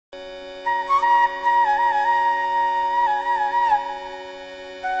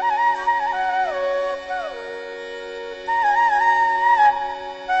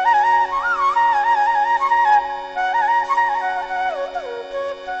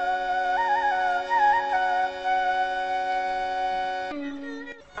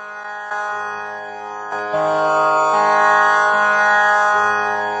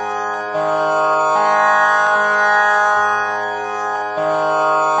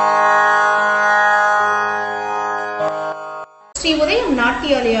உதயம்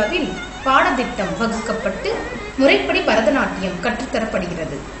நாட்டியாலயாவில் பாடத்திட்டம் வகுக்கப்பட்டு முறைப்படி பரதநாட்டியம்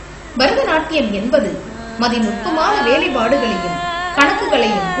கற்றுத்தரப்படுகிறது. பரதநாட்டியம் என்பது மதிநுட்பமான வேலைப்பாடுகளையும்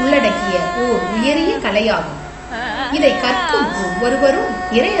கணக்குகளையும் உள்ளடக்கிய ஓர் உயரிய கலையாகும். இதை கற்கும் ஒவ்வொருவரும்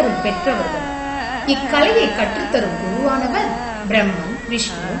இறையருள் பெற்றவர்கள். இக்கலையை கற்றுத்தரும் குருவானவர் பிரம்மன்,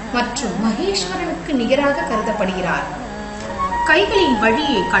 விஷ்ணு மற்றும் மகேஸ்வரனுக்கு நிகராக கருதப்படுகிறார். கைகளின்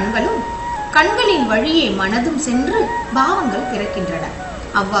வழியே கண்களும் கண்களின் வழியே மனதும் சென்று பாவங்கள் பிறக்கின்றன.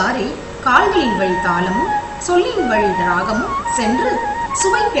 அவ்வாறே கால்களின் வழி தாளமும் சொல்லின் வழி ராகமும் சென்று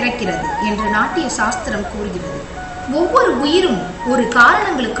சுவை பிறக்கிறது என்று நாட்டிய சாஸ்திரம் கூறுகிறது. ஒவ்வொரு உயிரும் ஒரு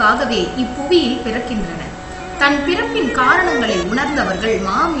காரணங்களுக்காகவே இப்புவியில் பிறக்கின்றன. தன் பிறப்பின் காரணங்களை உணர்ந்தவர்கள்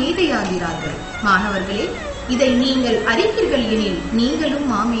மாமேதையாகிறார்கள். மாணவர்களே, இதை நீங்கள் அறிவீர்கள் எனில் நீங்களும்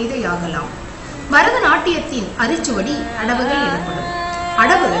மாமேதையாகலாம். பரதநாட்டியத்தின் அரிச்சுவடி அடவுகள் எனப்படும்.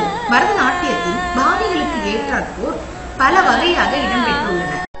 அடவுகள் பரதநாட்டியத்தின் பாணிகளுக்கு ஏற்றாற்போர் பல வகையாக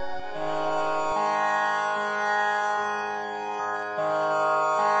இடம்பெற்றுள்ளன.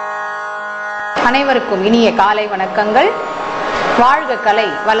 அனைவருக்கும் இனிய காலை வணக்கங்கள். வாழ்க கலை,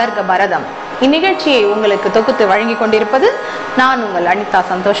 வளர்க பரதம். இந்நிகழ்ச்சியை உங்களுக்கு தொகுத்து வழங்கிக் கொண்டிருப்பது நான் உங்கள் அனிதா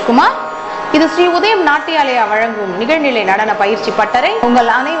சந்தோஷ்குமார். இது ஸ்ரீ உதயம் நாட்டியாலயா வழங்கும் நிகழ்நிலை நடன பயிற்சி பட்டறை. உங்கள்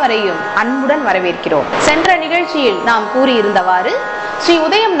அனைவரையும் அன்புடன் வரவேற்கிறோம். சென்ற நிகழ்ச்சியில் நாம் கூறியிருந்தவாறு ஸ்ரீ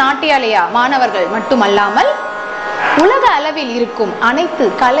உதயம் நாட்டியாலயா மாணவர்கள் மட்டுமல்லாமல் உலக அளவில் இருக்கும் அனைத்து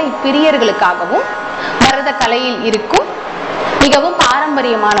கலை பிரியர்களுக்காகவும் பரத கலையில் இருக்கும் மிகவும்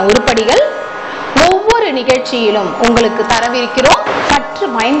பாரம்பரியமான உருப்படிகள் ஒவ்வொரு நிகழ்ச்சியிலும் உங்களுக்கு தரவிருக்கிறோம். கற்று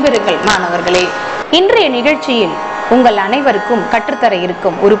பயன்பெறுங்கள் மாணவர்களே. இன்றைய நிகழ்ச்சியில் உங்கள் அனைவருக்கும் கற்றுத்தர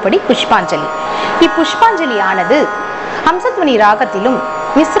இருக்கும் உருப்படி புஷ்பாஞ்சலி. இப்புஷ்பாஞ்சலி ஆனது ஹம்சத்வனி ராகத்திலும்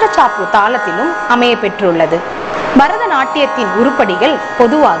மிஸ்ர சாப்பு தாளத்திலும் அமைய பெற்றுள்ளது. பரதநாட்டியத்தின் உருப்படிகள்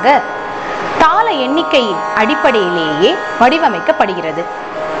பொதுவாக தாள எண்ணிக்கையின் அடிப்படையிலேயே வடிவமைக்கப்படுகிறது.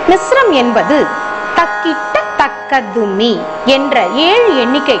 மிஸ்ரம் என்பது தக்கிட்ட தக்கதுமி என்ற 7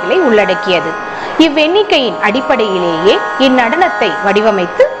 எண்ணிக்கைகளை உள்ளடக்கியது. இவ்வெண்ணிக்கையின் அடிப்படையிலேயே இந்நடனத்தை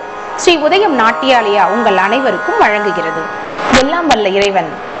வடிவமைத்து ஸ்ரீ உதயம் நாட்டியாலயா உங்கள் அனைவருக்கும் வழங்குகிறது. எல்லாம் வல்ல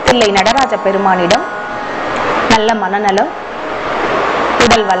இறைவன் தில்லை நடராஜ பெருமானிடம் நல்ல மனநலம்,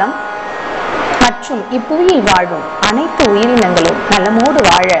 உடல் வளம் மற்றும் இப்புவியில் வாழும் அனைத்து உயிரினங்களும் நலமோடு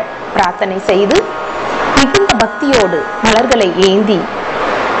வாழ பிரார்த்தனை செய்து மிகுந்த பக்தியோடு மலர்களை ஏந்தி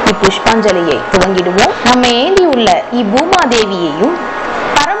இப்புஷ்பாஞ்சலியை துவங்கிடுவோம். நம்ம ஏந்தியுள்ள இப்பூமாதேவியையும்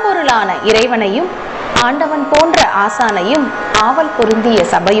பரம்பொருளான இறைவனையும் ஆண்டவன் போன்ற ஆசானையும் ஆவல் பொருந்திய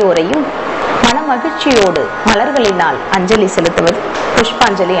சபையோரையும் மனமகிழ்ச்சியோடு மலர்களினால் அஞ்சலி செலுத்துவது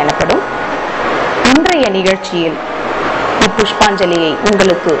புஷ்பாஞ்சலி எனப்படும். இன்றைய நிகழ்ச்சியில் இப்புஷ்பாஞ்சலியை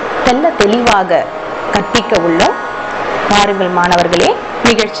உங்களுக்கு தெல்ல தெளிவாக கற்பிக்க உள்ளோம். வாருங்கள் மாணவர்களே,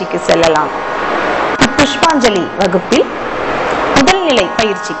 நிகழ்ச்சிக்கு செல்லலாம். இப்புஷ்பாஞ்சலி வகுப்பில் முதல் நிலை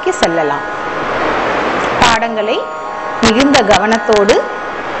பயிற்சிக்கு செல்லலாம். பாடங்களை மிகுந்த கவனத்தோடு,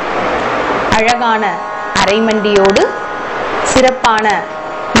 அழகான அரைமண்டியோடு, சிறப்பான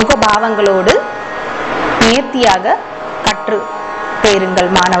முகபாவங்களோடு நேர்த்தியாக கற்று தேருங்கள்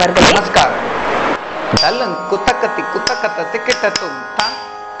மாணவர்களே. நமஸ்காரம். தலன் குத்தக்கத்தி குத்தக்கத்த திக்கிட்டத்தும்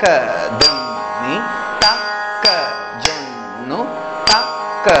தக்க தம்மி தக்க ஜொன்னு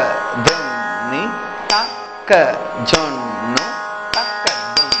தக்க தம்மி தக்க ஜொன்னு தக்க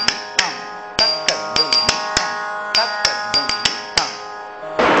தம்மி தம் தக்க தம்மி தம் தக்க தம்மி தம்.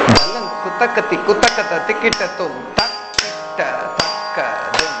 தலன் குத்தக்கத்தி குத்தக்கத்த திக்கிட்டத்தும் தக்கிட்ட தக்க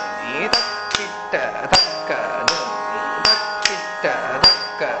தம்மி தக்கிட்ட தக்க தம்மி தக்கிட்ட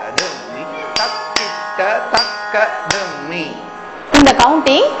தக்க தம்மி தக்கிட்ட தக்க தம்மி. இந்த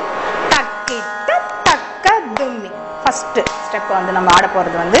கவுண்டிங் தக்கிட்ட தக்க தும்மி. ஃபர்ஸ்ட் ஸ்டெப் வந்து நம்ம ஆட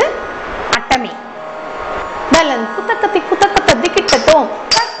போறது வந்து அட்டமி. தலன் குத்தக்கத்தி குத்தக்கத்த திக்கிட்டத்தும்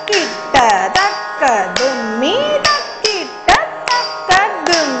தக்கிட்ட தக்க தும்மி தக்கிட்ட தக்க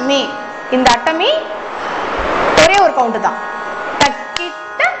தும்மி. இந்த அட்டமி ஒரே ஒரு கவுண்ட் தான்.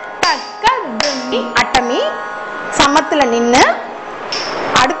 தக்கிட்ட தக்க தும்மி அட்டமி. சமத்துல நின்னு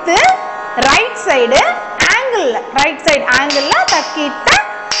அடுத்து ரைட் சைடு ஆங்கிள் தக்கிட்ட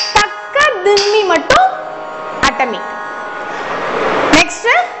தக்க தும்மி மட்டும் அட்டமி. நெக்ஸ்ட்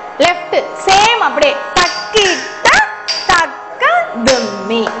லெஃப்ட் சேம் அப்படியே தக்கிட்ட தக்க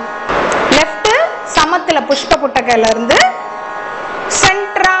தும்மி. லெஃப்ட் சமத்துல புஷ்ப புட்டகையில இருந்து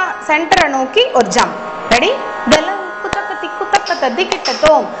சென்டரை நோக்கி ஒரு ஜம்ப். ரெடி? தலன் குத்தக்கத்தி குத்தக்கத்த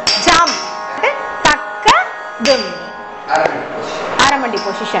திக்கிட்டத்தோம் ஜம்ப் தக்க தும்மி. அரமண்டி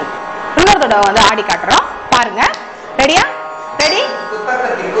பொசிஷன். இன்னொரு தடவை வந்து ஆடி காட்டுறோம், பாருங்க. ரெடியா? ரெடி?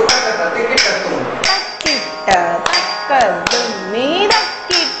 தக்கிட்ட தக்க தும்மி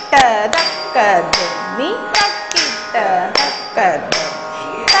தக்கிட்ட தக்க தும்மி தக்கிட்ட தக்க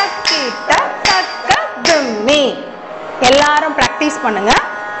தக்கிட்ட தக்க தும்மி. எல்லாரும் பிராக்டிஸ் பண்ணுங்க.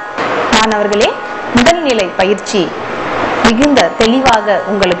 மாணவர்களே, முதல் நிலை பயிற்சி மிகுந்த தெளிவாக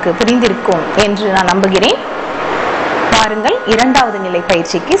உங்களுக்கு புரிந்திருக்கும் என்று நான் நம்புகிறேன். பாருங்கள், இரண்டாவது நிலை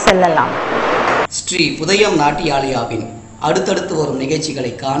பயிற்சிக்கு செல்லலாம். ஸ்ரீ உதயம் நாட்டியாலயாவின் அடுத்தடுத்து வரும்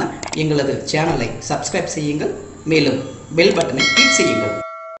நிகழ்ச்சிகளை காண எங்களது சேனலை சப்ஸ்கிரைப் செய்யுங்கள். மேலும் பெல் பட்டனை கிளிக் செய்யுங்கள்.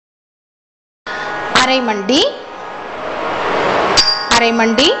 அரைமண்டி,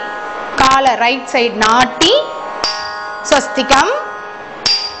 அரைமண்டி, கால ரைட் சைடு நாட்டி, ஸ்வஸ்திகம்,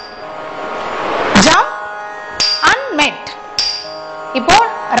 ஜம்ப், அன்மெட். இப்போ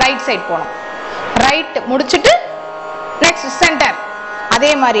ரைட் சைடு போனோம். ரைட் முடிச்சிட்டு நெக்ஸ்ட் சென்டர்.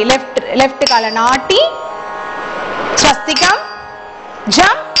 அதே மாதிரி லெஃப்ட் கால நாட்டி, ஸ்வஸ்திகம்,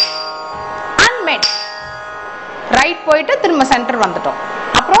 ஜம்ப், அன்மெட். ரைட் போயிட்டு திரும்ப சென்டர் வந்துட்டோம்.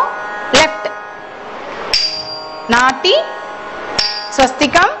 அப்புறம் லெஃப்ட் நாட்டி,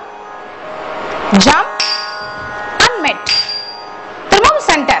 ஸ்வஸ்திகம், ஜம்ப், அன்மெட். திரும்ப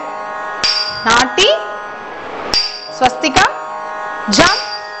சென்டர் நாட்டி, ஸ்வஸ்திகம், ஜம்ப்,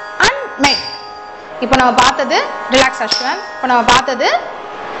 அன்மெட். இப்போ நம்ம பார்த்தது ரிலாக்ஸ் அஷ்வந்த். இப்போ நம்ம பார்த்தது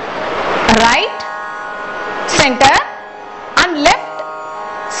right centre and left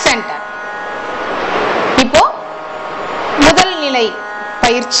centre. இப்போ முதல் நிலை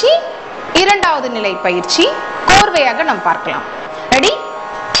பயிற்சி, இரண்டாவது நிலை பயிற்சி கோர்வையாக நாம் பார்க்கலாம். ரெடி?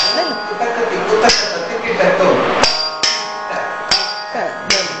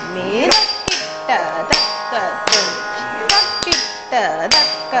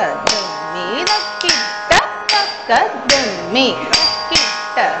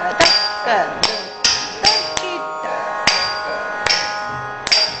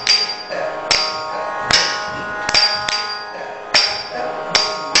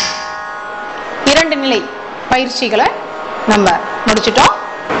 இரண்டு நிலை பயிற்சிகளை நம்ம முடிச்சிட்டோம்.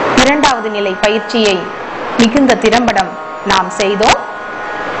 இரண்டாவது நிலை பயிற்சியை மிகுந்த திறம்படம் நாம் செய்தோம்.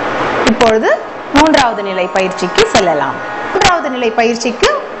 இப்பொழுது மூன்றாவது நிலை பயிற்சிக்கு செல்லலாம். மூன்றாவது நிலை பயிற்சிக்கு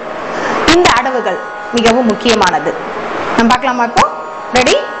இந்த அடவுகள் மிகவும் முக்கியமானது. நம்ம பார்க்கலாமா? இப்போ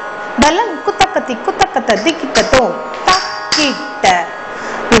ரெடி? தலங் குத்தக்கத்தி குத்தக்கத்த திக்கிட்டத்தோம் தக்கிட்ட.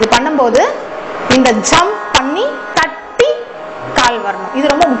 இது பண்ணும்போது இந்த ஜம்ப் பண்ணி தட்டி கால் வரணும்.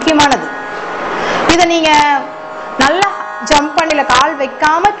 இது ரொம்ப முக்கியமானது. இதை நீங்க நல்லா ஜம்ப் பண்ணில கால்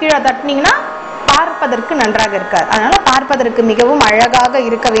வைக்காம கீழே தட்டினீங்கன்னா பார்ப்பதற்கு நன்றாக இருக்காது. அதனால பார்ப்பதற்கு மிகவும் அழகாக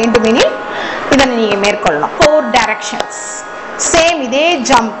இருக்க வேண்டுமெனில் இதனை நீங்க மேற்கொள்ளலாம். 4 டைரக்ஷன்ஸ் சேம். இதே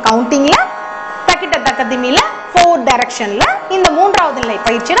ஜம்ப் கவுண்டிங்ல தக்கிட்ட தக்க திமில 4 டைரக்ஷன்ல இந்த மூன்றாவது நிலை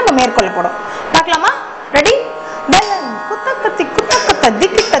பயிற்சியை நம்ம மேற்கொள்ள போறோம். பார்க்கலாமா? ரெடி? தலங் குத்தக்கத்தி குத்தக்கத்த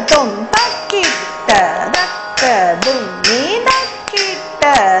திக்கிட்டத்தோம் தக்கிட்ட தக்க தும்மி தக்கிட்ட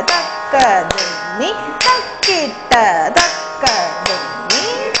தக்க தும்மி தக்கிட்ட தக்க தும்மி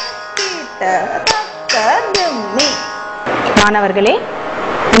தக்கிட்ட தக்க தும்மி. மாணவர்களே,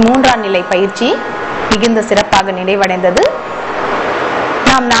 மூன்றாம் நிலை பயிற்சி மிகுந்த சிறப்பாக நிறைவடைந்தது.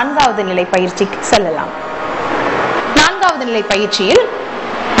 நாம் நான்காவது நிலை பயிற்சிக்கு செல்லலாம். நான்காவது நிலை பயிற்சியில்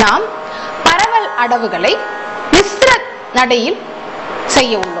நாம் பரவல் அடவுகளை மிஸ்ர நடையில்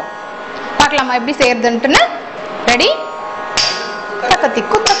செய்ய உள்ளோம். பார்க்கலாமா எப்படி செய்யறதுன்னு? ரெடி? தக்கத்தி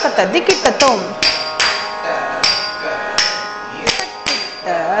குத்தக்கத்த திக்கிட்டத்தோம்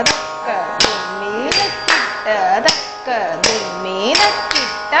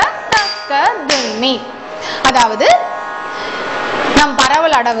அதாவது நம்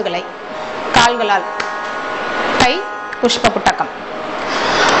பரவல் அடவுகளை கால்களால் கை புஷ்ப புட்டகம்,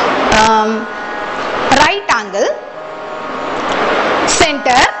 right angle,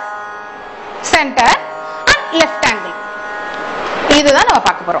 centre centre and left angle. இதுதான் நம்ம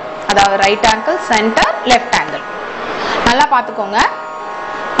பார்க்க போறோம். அதாவது right angle, centre, left angle. நல்லா பார்த்துக்கோங்க.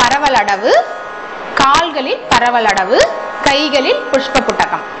 பரவல் அடவு, கால்களில் பரவல் அடவு, கைகளில் புஷ்ப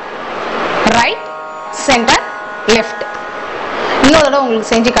புட்டகம். Right, centre, left. இன்னொரு தடவை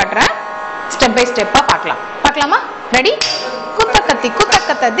உங்களுக்கு செஞ்சு காட்டுறேன். ஸ்டெப் பை ஸ்டெப்பா பார்க்கலாம். பார்க்கலாமா? ரெடி? குத்தக்கத்தி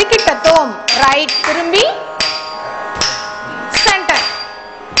குத்தக்கத்த திக்கிட்டத்தோம். ரைட் திரும்பி சென்டர்,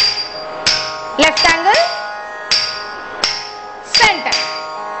 லெஃப்ட் ஆங்கிள், சென்டர்.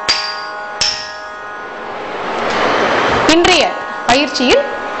 இன்றைய பயிற்சியில்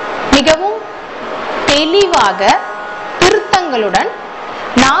மிகவும் தெளிவாக திருத்தங்களுடன்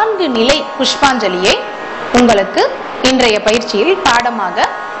 4 நிலை புஷ்பாஞ்சலியை உங்களுக்கு இன்றைய பயிற்சியில் பாடமாக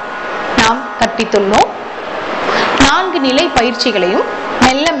நாம் கற்பித்துள்ளோம். 4 நிலை பயிற்சிகளையும்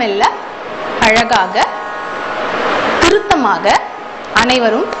மெல்ல மெல்ல அழகாக திருத்தமாக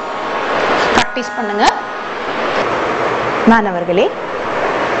அனைவரும் பிராக்டிஸ் பண்ணுங்க. மாணவர்களே,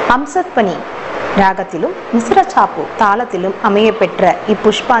 ஹம்சத்வனி ராகத்திலும் மிஸ்ர சாப்பு தாளத்திலும் அமையப்பெற்ற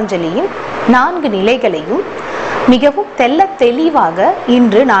இப்புஷ்பாஞ்சலியின் 4 நிலைகளையும் மிகவும் தெல்ல தெளிவாக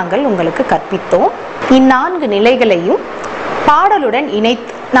இன்று நாங்கள் உங்களுக்கு கற்பித்தோம். இந்4 நிலைகளையும் பாடலுடன்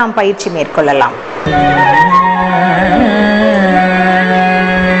இணைத்து நாம் பயிற்சி மேற்கொள்ளலாம்.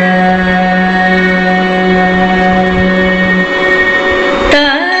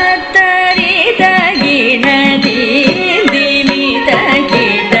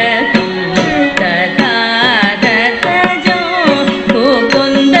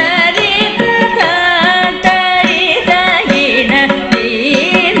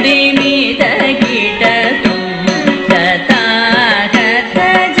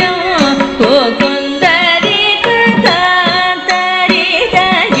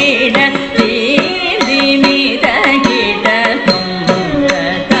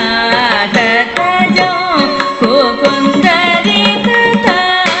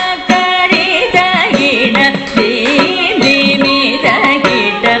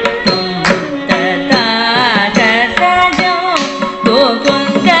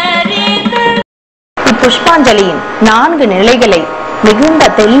 புஷ்பாஞ்சலியின் 4 நிலைகளை மிகுந்த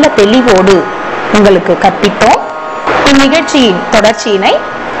தெல்ல தெளிவோடு உங்களுக்கு கற்பித்தோம். இந்நிகழ்ச்சியின் தொடர்ச்சியினை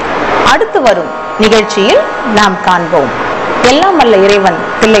அடுத்து வரும் நிகழ்ச்சியில் நாம் காண்போம். எல்லாம் வல்ல இறைவன்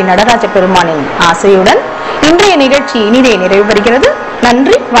பிள்ளை நடராஜ பெருமானின் ஆசையுடன் இன்றைய நிகழ்ச்சி இனிதே நிறைவு பெறுகிறது.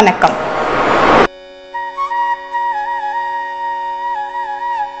 நன்றி, வணக்கம்.